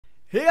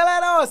E aí,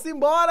 galera, ó,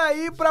 simbora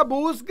aí pra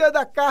busca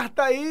da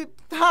carta aí,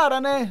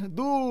 rara, né,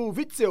 do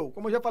Witsel.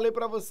 Como eu já falei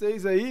pra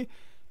vocês aí,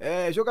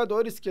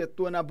 jogadores que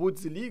atuam na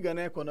Bundesliga,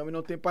 né, Konami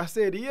não tem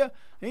parceria,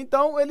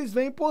 então eles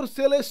vêm por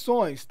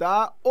seleções,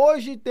 tá?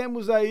 Hoje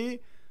temos aí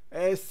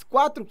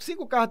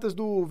 5 cartas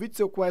do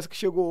Witsel com essa que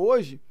chegou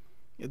hoje,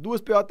 2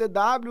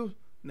 POTW,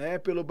 né,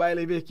 pelo Bayer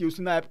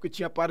Leverkusen, na época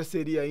tinha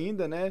parceria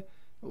ainda, né,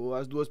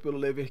 as 2 pelo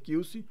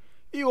Leverkusen,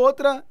 e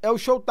outra é o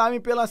Showtime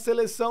pela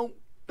seleção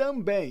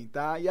também,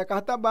 tá? E a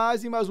carta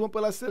base, mais uma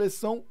pela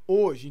seleção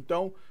hoje.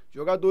 Então,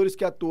 jogadores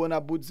que atuam na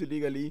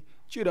Bundesliga ali,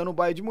 tirando o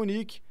Bayern de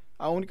Munique,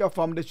 a única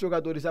forma desses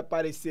jogadores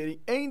aparecerem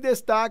em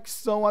destaque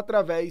são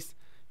através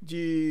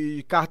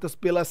de cartas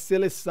pela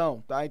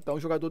seleção, tá? Então,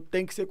 o jogador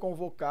tem que ser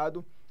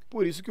convocado,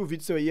 por isso que o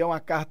vídeo aí é uma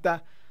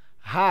carta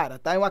rara,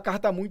 tá? É uma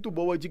carta muito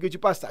boa, diga de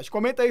passagem.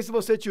 Comenta aí se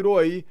você tirou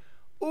aí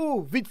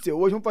o vídeo.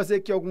 Hoje vamos fazer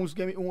aqui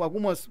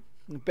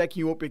um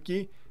pack open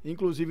aqui,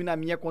 inclusive na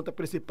minha conta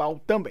principal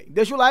também.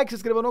 Deixa o like, se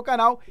inscreva no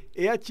canal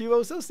e ativa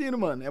o seu sino,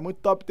 mano. É muito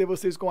top ter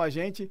vocês com a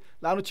gente.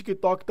 Lá no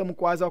TikTok estamos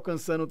quase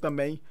alcançando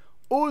também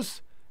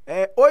os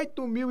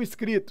 8.000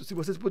 inscritos. Se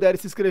vocês puderem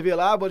se inscrever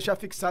lá, vou deixar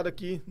fixado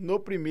aqui no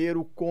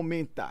primeiro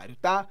comentário,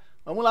 tá?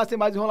 Vamos lá, sem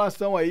mais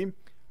enrolação aí,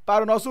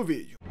 para o nosso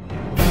vídeo.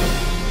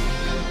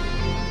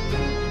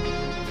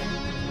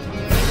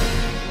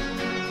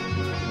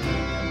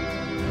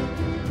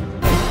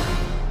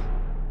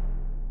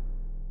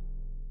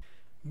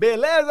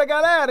 Beleza,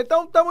 galera?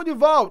 Então, estamos de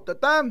volta,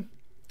 tá?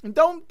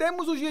 Então,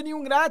 temos o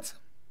girinho grátis.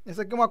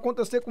 Essa aqui é uma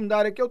conta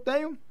secundária que eu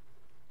tenho.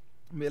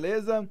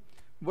 Beleza?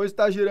 Vou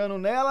estar girando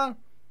nela.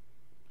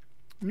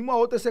 Em uma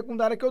outra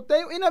secundária que eu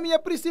tenho. E na minha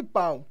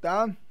principal,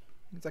 tá?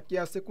 Essa aqui é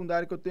a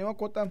secundária que eu tenho. Uma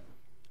conta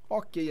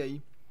ok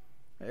aí.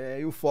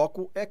 E o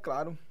foco, é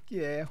claro, que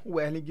é o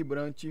Erling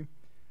Brandt,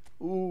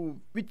 o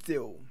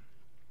Witsel.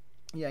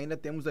 E ainda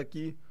temos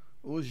aqui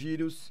os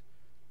giros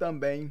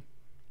também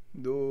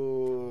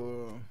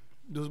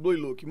dos Blue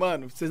Look.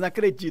 Mano, vocês não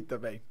acreditam,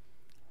 velho.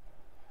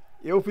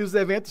 Eu fiz os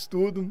eventos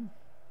tudo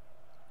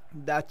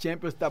da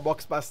Champions da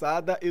box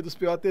passada e dos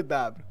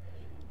POTW.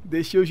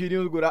 Deixei o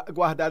girinho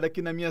guardado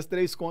aqui nas minhas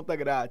 3 contas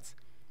grátis.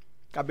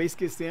 Acabei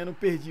esquecendo,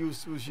 perdi o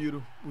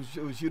giro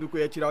que eu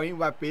ia tirar o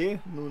Mbappé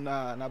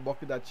na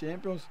box da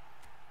Champions.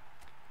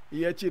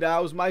 Ia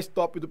tirar os mais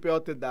top do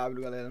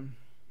POTW, galera.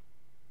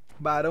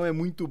 Barão é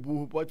muito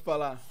burro, pode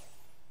falar.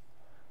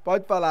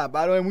 Pode falar,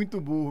 Barão é muito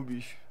burro,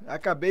 bicho.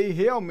 Acabei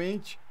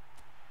realmente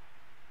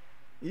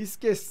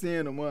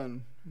esquecendo,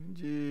 mano,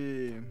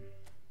 de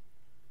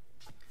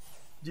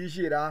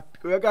girar.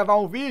 Eu ia gravar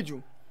um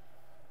vídeo,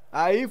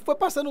 aí foi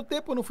passando o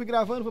tempo, eu não fui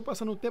gravando, foi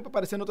passando o tempo,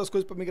 aparecendo outras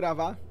coisas pra me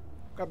gravar.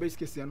 Acabei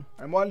esquecendo.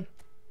 É mole?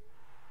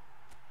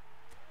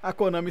 A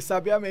Konami,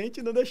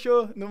 sabiamente, não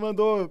deixou, não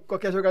mandou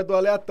qualquer jogador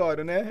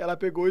aleatório, né? Ela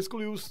pegou e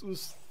excluiu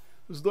os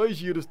 2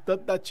 giros,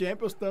 tanto da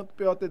Champions, tanto do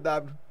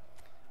POTW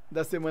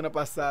da semana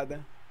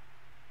passada.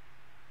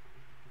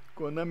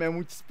 Konami é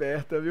muito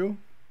esperta, viu?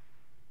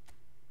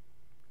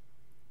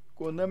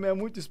 Konami é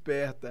muito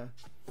esperta.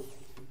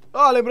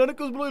 Ó, lembrando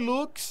que os Blue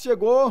Looks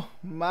chegou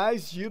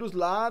mais giros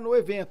lá no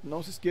evento.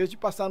 Não se esqueça de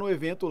passar no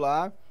evento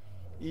lá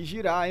e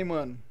girar, hein,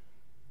 mano.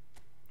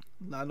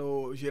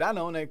 Girar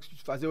não, né?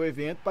 Fazer o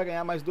evento pra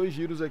ganhar mais 2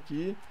 giros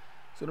aqui.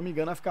 Se eu não me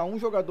engano, vai ficar um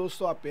jogador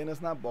só apenas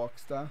na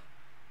box, tá?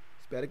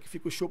 Espero que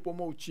fique o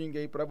Choupo-Moting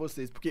aí pra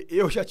vocês, porque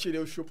eu já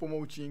tirei o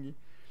Choupo-Moting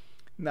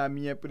na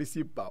minha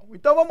principal.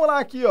 Então vamos lá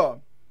aqui, ó.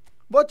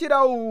 Vou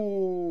tirar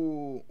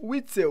o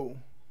Witsel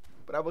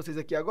pra vocês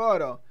aqui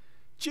agora, ó.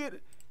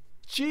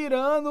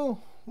 Tirando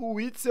o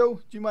Witsel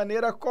de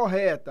maneira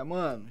correta,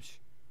 manos.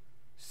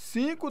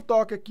 5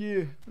 toques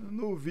aqui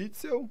no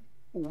Witsel.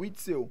 O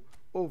Witsel,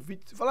 ou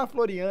Witsel, falar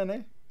Florian,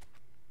 né?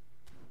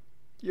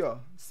 Aqui, ó.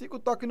 5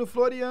 toques no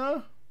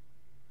Florian.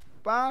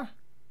 Pá.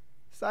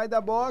 Sai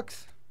da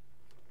box.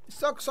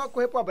 Só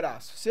correr pro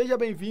abraço. Seja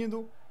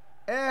bem-vindo,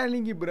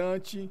 Erling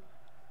Brandt,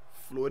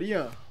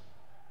 Florian.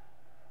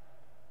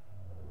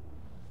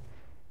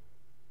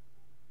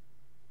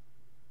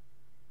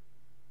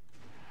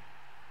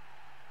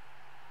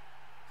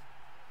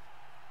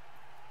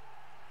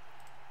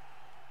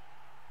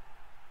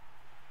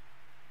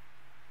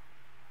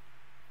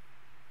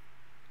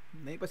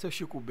 Nem pra ser o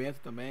Chico Bento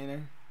também,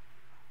 né?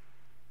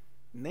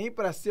 Nem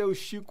pra ser o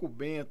Chico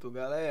Bento,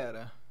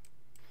 galera.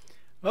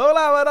 Vamos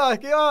lá, mano.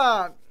 Aqui,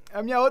 ó.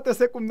 A minha outra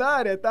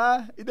secundária,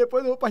 tá? E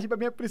depois eu vou partir pra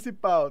minha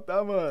principal,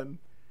 tá, mano?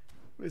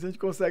 Ver se a gente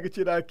consegue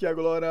tirar aqui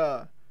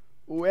agora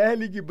o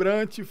Erling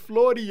Brandt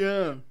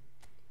Florian.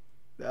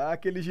 Tá?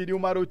 Aquele girinho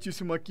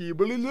marotíssimo aqui.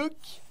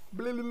 Blululuk.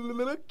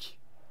 Blululuk.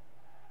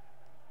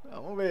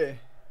 Vamos ver.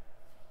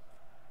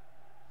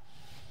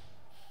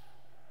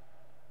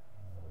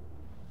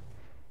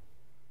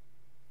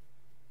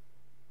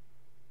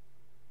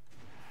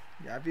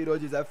 Já virou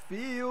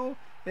desafio,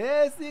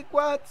 esse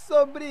quarto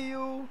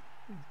sombrio.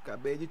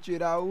 Acabei de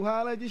tirar o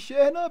Rara de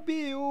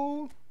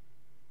Chernobyl.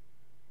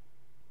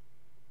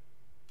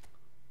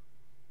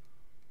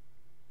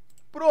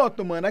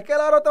 Pronto, mano.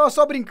 Aquela hora eu tava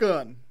só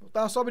brincando.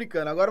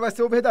 Agora vai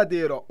ser o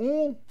verdadeiro, ó.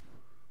 1,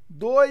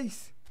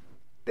 2,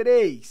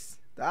 3,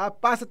 tá?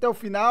 Passa até o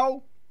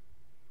final,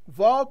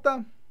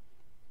 volta,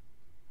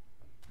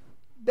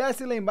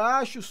 desce lá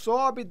embaixo,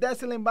 sobe,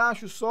 desce lá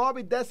embaixo,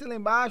 sobe, desce lá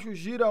embaixo,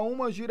 gira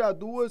uma, gira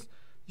duas,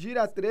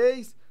 gira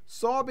 3,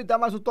 sobe, dá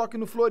mais um toque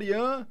no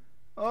Florian,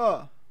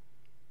 ó.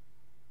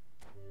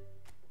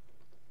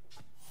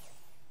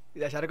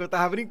 Vocês acharam que eu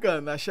tava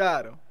brincando, não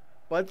acharam?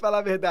 Pode falar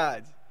a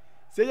verdade.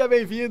 Seja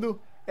bem-vindo,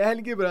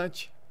 Erling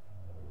Brandt.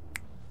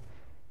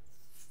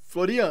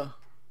 Florian.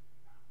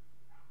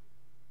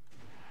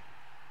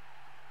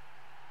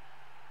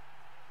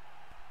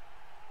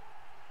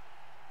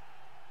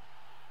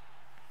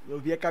 Eu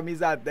vi a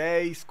camisa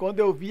 10, quando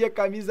eu vi a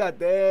camisa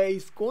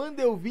 10, quando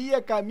eu vi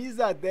a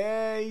camisa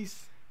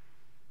 10.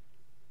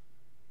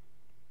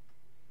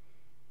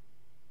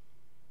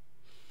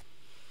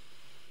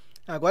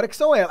 Agora que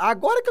são elas.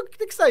 Agora que eu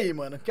tenho que sair,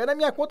 mano. Que é na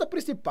minha conta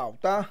principal,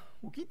 tá?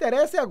 O que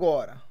interessa é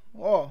agora.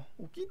 Ó,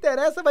 o que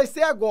interessa vai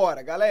ser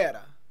agora,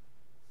 galera.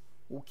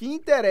 O que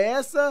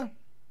interessa...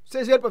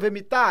 Vocês viram pra ver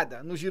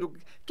mitada no giro?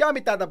 Quer uma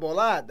mitada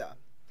bolada?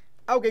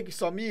 Alguém que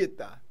só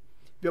mita?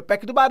 Vê o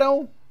pack do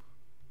Barão.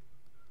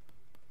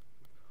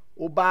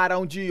 O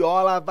Barão de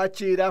Ola vai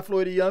tirar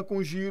Florian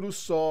com giro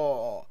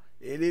só.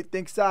 Ele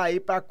tem que sair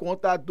pra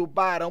conta do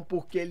Barão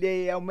porque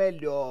ele é o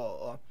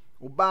melhor.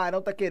 O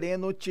Barão tá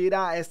querendo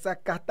tirar essa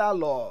carta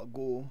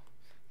logo.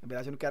 Na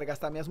verdade eu não quero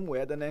gastar minhas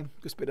moedas, né?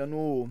 Tô esperando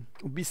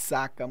o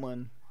Bissaca,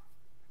 mano.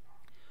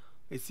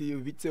 Esse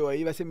vídeo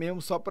aí vai ser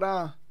mesmo só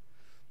pra...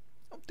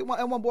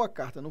 É uma boa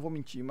carta, não vou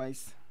mentir,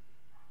 mas...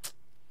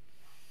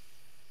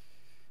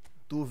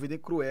 Dúvida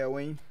cruel,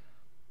 hein?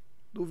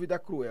 Dúvida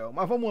cruel.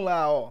 Mas vamos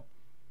lá, ó.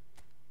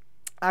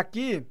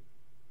 Aqui,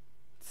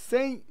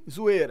 sem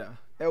zoeira,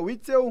 é o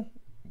Witzel,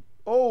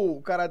 ou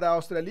o cara da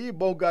Áustria ali,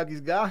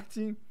 Bolgagsgart,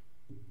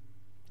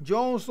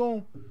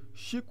 Johnson,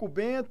 Chico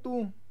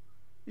Bento,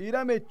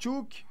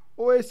 Iramechuk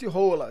ou esse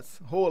Rolas.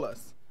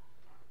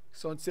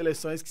 São de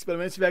seleções que, pelo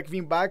menos, se tiver que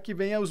vir back, que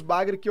venha os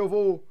bagre que eu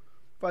vou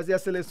fazer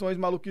as seleções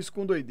maluquices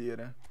com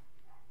doideira.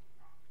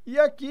 E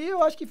aqui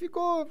eu acho que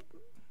ficou,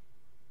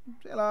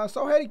 sei lá,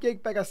 só o Harry Kane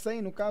que pega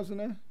 100 no caso,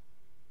 né?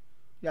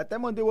 E até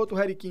mandei o outro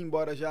Harry Kane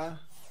embora já.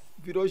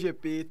 Virou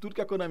GP, tudo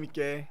que a Konami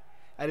quer.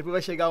 Aí depois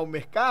vai chegar o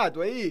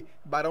mercado, aí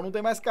Barão não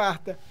tem mais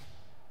carta.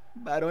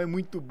 Barão é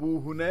muito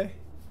burro, né?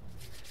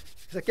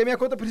 Essa aqui é a minha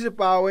conta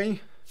principal,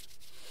 hein?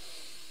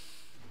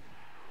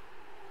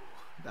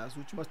 Das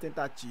últimas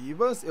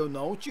tentativas, eu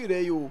não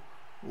tirei o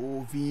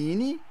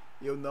Vini,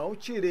 eu não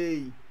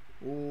tirei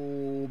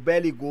o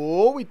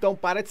Belligol, então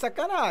para de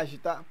sacanagem,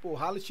 tá? Pô,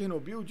 Rala de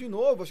Chernobyl de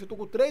novo, acho que eu tô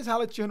com 3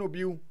 Rala de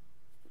Chernobyl.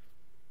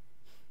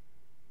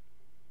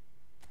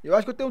 Eu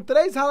acho que eu tenho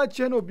 3 Rala de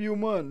Chernobyl,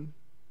 mano.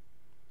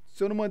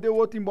 Se eu não mandei o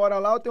outro embora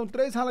lá, eu tenho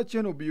 3 Rala de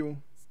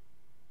Chernobyl.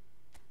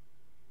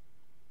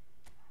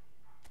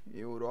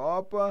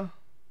 Europa.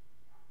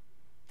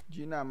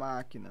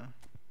 Dinamáquina.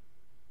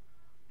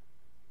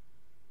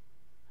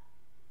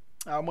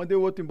 Ah, eu mandei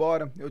o outro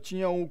embora. Eu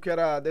tinha um que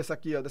era dessa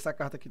aqui, ó. Dessa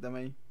carta aqui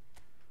também.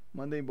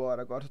 Mandei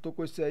embora. Agora eu tô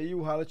com esse aí,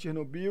 o Rala de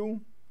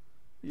Chernobyl.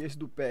 E esse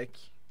do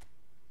pack.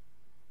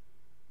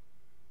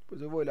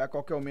 Depois eu vou olhar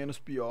qual que é o menos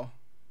pior.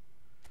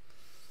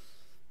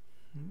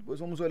 Depois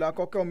vamos olhar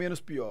qual que é o menos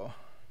pior.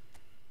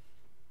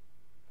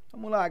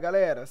 Vamos lá,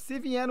 galera. Se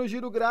vier no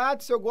giro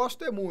grátis, eu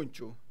gosto é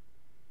muito.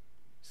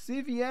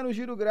 Se vier no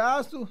giro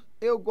grátis,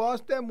 eu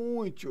gosto é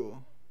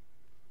muito.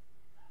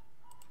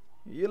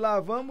 E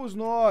lá vamos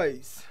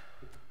nós.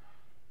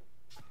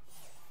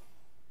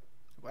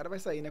 Agora vai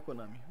sair, né,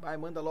 Konami? Vai,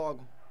 manda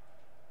logo.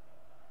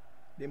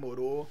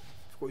 Demorou.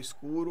 Ficou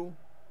escuro.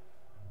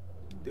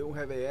 Deu um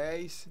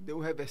revés. Deu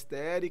um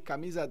revestere.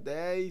 Camisa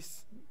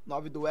 10.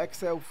 9 do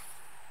Excel.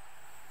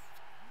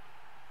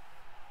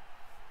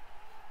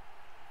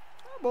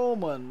 Bom,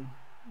 mano,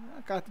 é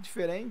uma carta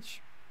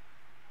diferente,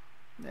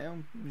 né?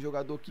 Um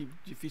jogador que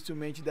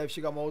dificilmente deve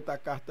chegar a uma outra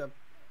carta,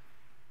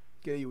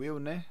 creio eu,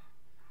 né?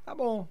 Tá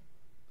bom,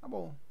 tá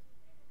bom.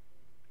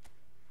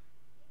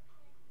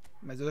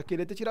 Mas eu já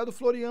queria ter tirado o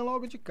Florian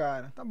logo de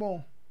cara. Tá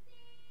bom.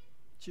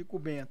 Chico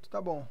Bento, tá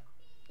bom.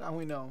 Tá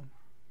ruim não.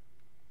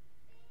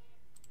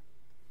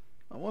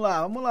 Vamos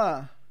lá, vamos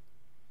lá.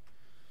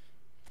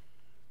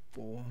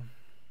 Porra.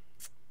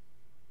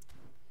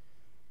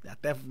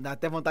 Dá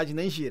até vontade de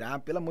nem girar,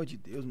 pelo amor de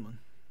Deus, mano.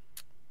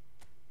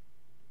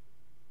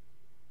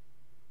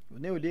 Eu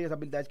nem olhei as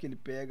habilidades que ele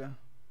pega.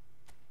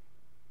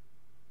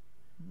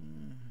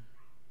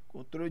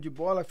 Controle de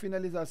bola,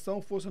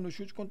 finalização, força no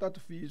chute, contato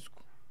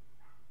físico.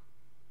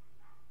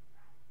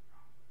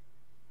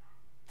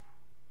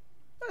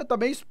 Eu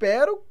também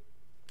espero.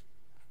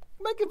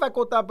 Como é que vai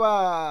contar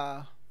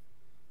pra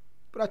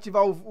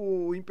ativar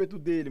o ímpeto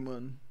dele,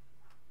 mano?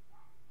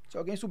 Se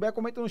alguém souber,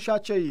 comenta no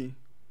chat aí.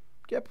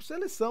 Que é por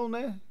seleção,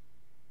 né?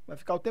 Vai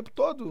ficar o tempo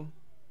todo.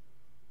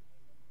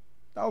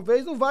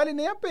 Talvez não vale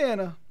nem a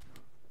pena.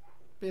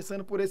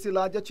 Pensando por esse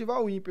lado de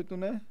ativar o ímpeto,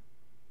 né?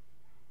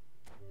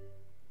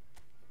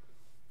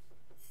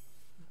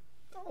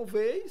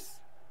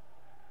 Talvez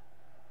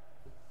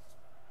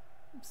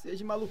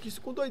seja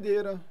maluquice com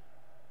doideira.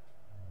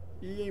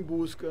 e ir em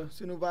busca.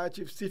 Se não vai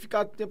se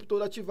ficar o tempo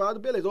todo ativado,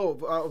 beleza.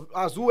 Ó,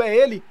 azul é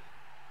ele.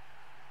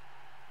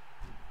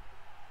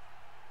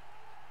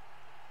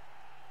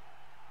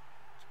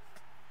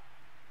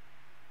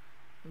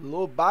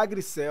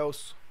 Lobagre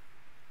Celso.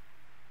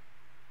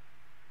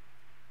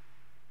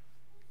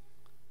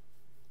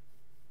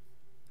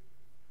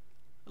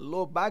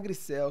 Lobagre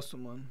Celso,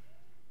 mano.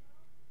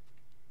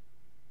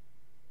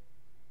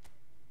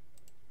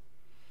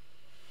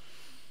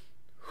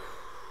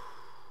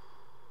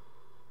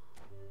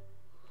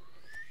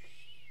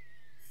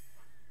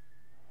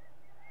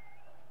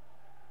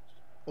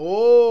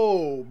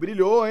 Oh,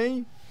 brilhou,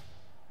 hein?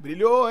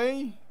 Brilhou,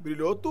 hein?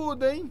 Brilhou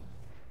tudo, hein?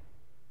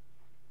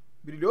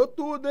 Brilhou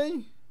tudo,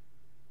 hein?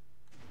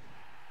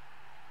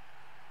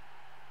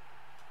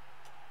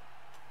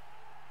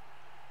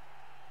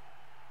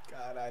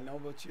 Caralho, não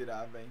vou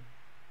tirar, velho.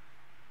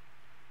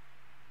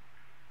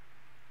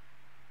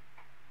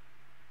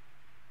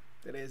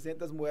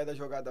 R$300 moedas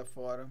jogadas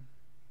fora.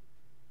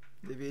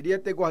 Deveria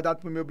ter guardado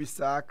pro meu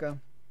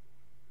bissaca.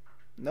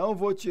 Não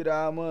vou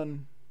tirar,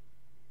 mano.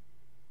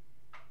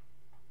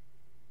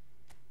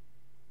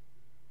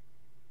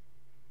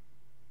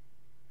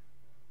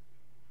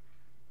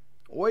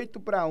 Oito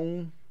para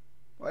 1.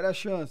 Olha a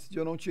chance de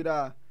eu não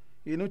tirar.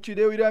 E não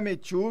tirei o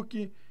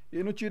Irametchuk.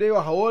 E não tirei o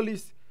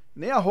Arroles.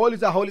 Nem a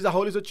Roles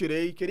eu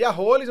tirei. Queria a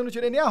Roles, eu não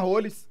tirei nem a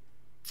Roles.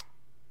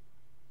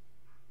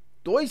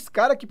 Dois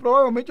caras que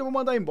provavelmente eu vou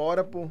mandar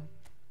embora, pô.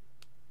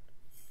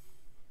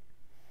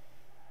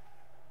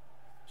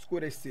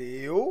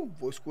 Escureceu.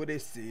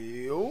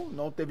 Escureceu.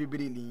 Não teve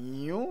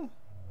brilhinho.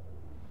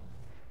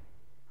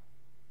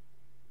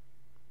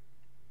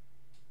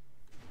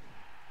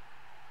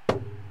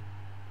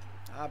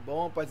 Ah,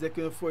 bom, pra dizer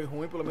que não foi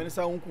ruim. Pelo menos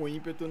saiu um com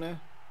ímpeto, né?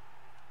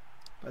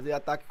 Fazer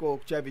ataque com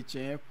o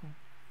Shevchenko.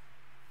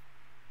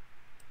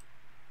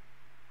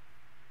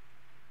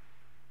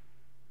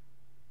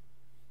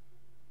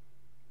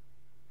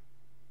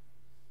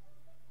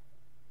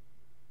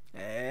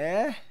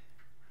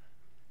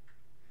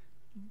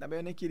 Também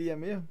eu nem queria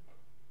mesmo.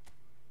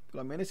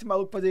 Pelo menos esse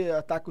maluco fazer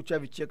ataque com o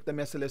Shevchenko,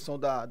 também a seleção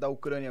da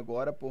Ucrânia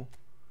agora, pô.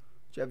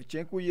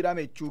 Shevchenko e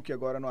Irametchuk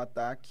agora no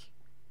ataque.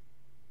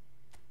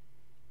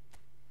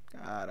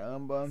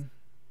 Caramba.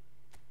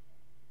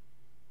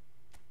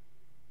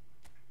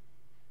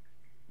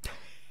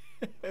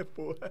 É,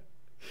 porra.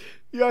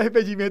 E o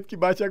arrependimento que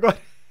bate agora.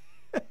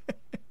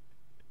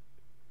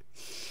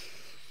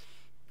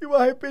 E o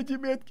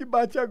arrependimento que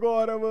bate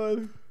agora,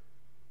 mano.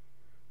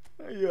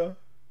 Aí, ó.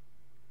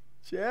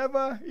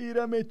 Cheva,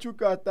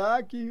 Irametchuk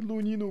ataque,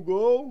 Luni no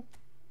gol,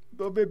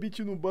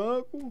 Dovebit no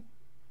banco,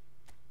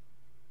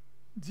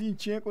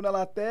 Zinchenko na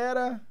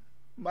lateral,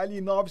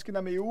 Malinovski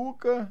na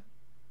meiuca,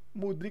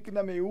 Mudryk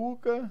na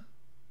meiuca.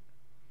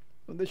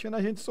 Estão deixando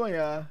a gente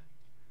sonhar.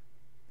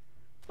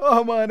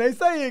 Oh, mano, é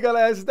isso aí,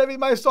 galera. Se teve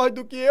mais sorte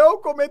do que eu,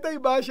 comenta aí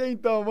embaixo aí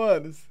então,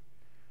 manos.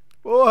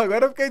 Porra,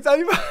 agora eu fiquei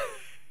desanimado.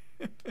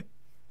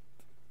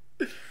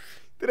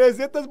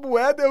 300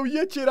 moedas, eu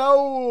ia tirar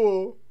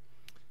o...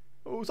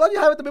 Só de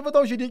raiva também vou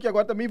dar um girinho aqui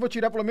agora. Também vou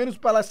tirar pelo menos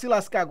pra se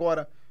lascar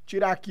agora.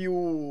 Tirar aqui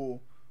o...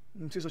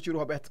 Não sei se eu tiro o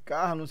Roberto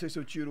Carlos. Não sei se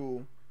eu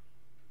tiro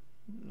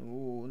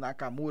o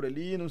Nakamura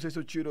ali. Não sei se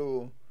eu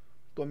tiro o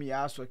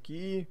Tomiyasu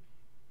aqui.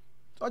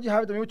 Só de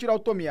raiva também vou tirar o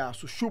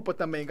Tomiyasu. Chupa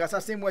também.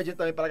 Gastar 100 moedinhas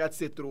também pra largar de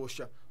ser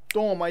trouxa.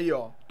 Toma aí,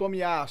 ó.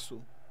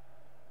 Tomiyasu.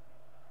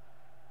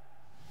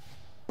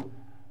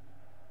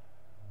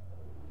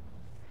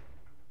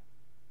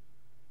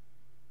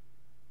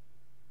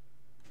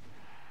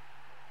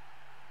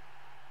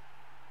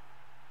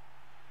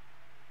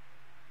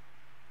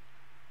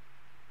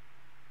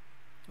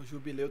 O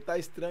jubileu tá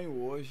estranho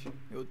hoje.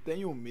 Eu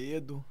tenho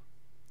medo.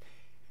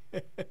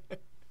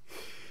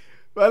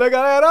 Valeu,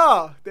 galera.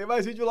 Ó, tem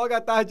mais vídeo logo à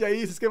tarde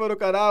aí. Se inscreva no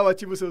canal,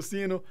 ativa o seu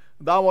sino.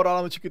 Dá uma moral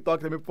lá no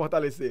TikTok também pra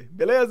fortalecer.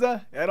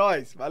 Beleza? É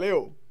nóis.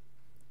 Valeu.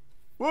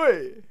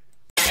 Fui.